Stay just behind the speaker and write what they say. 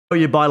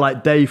you by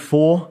like day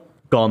 4,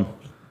 gone.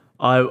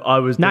 I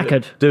was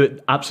knackered. Do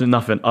it absolutely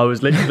nothing. I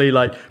was literally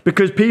like,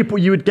 because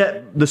you would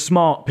get the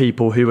smart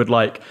people who would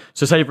like,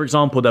 so say for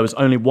example, there was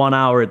only 1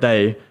 hour a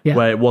day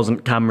where it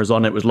wasn't cameras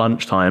on, it was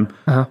lunchtime.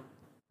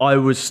 I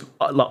was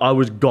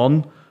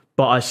gone,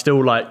 but I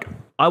still like,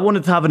 I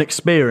wanted to have an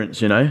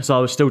experience, you know? So I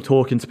was still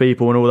talking to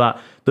people and all that.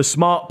 The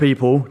smart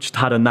people just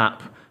had a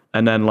nap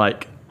and then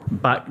like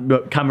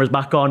cameras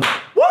back on.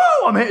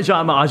 I'm hitting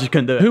shot. I just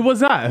couldn't do it. Who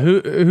was that?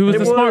 Who was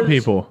the smart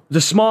people?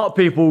 The smart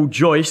people,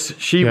 Joyce.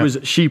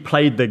 She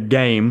played the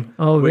game.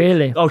 Oh,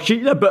 really? Oh,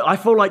 but I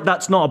feel like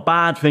that's not a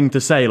bad thing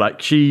to say.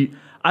 Like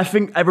I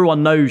think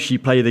everyone knows she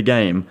played the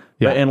game.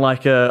 Yeah. But in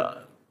like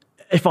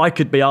if I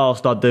could be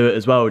asked, I'd do it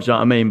as well. Do you know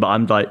what I mean? But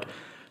I'm like,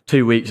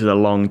 2 weeks is a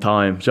long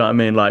time. Do you know what I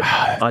mean? Like,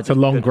 it's a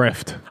long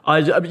grift.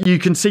 You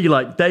can see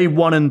like day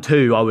 1 and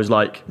 2, I was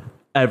like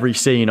every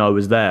scene I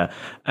was there,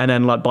 and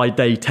then like by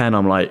day 10,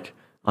 I'm like.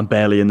 I'm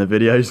barely in the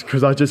videos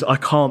because I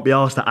can't be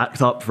asked to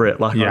act up for it.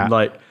 Like I'm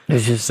like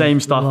it's just same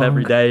stuff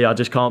every day. I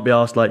just can't be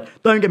asked.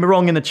 Like, don't get me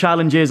wrong, in the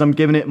challenges I'm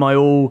giving it my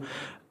all,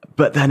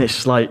 but then it's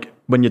just like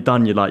when you're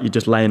done, you're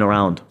just laying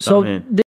around. So you know what I mean?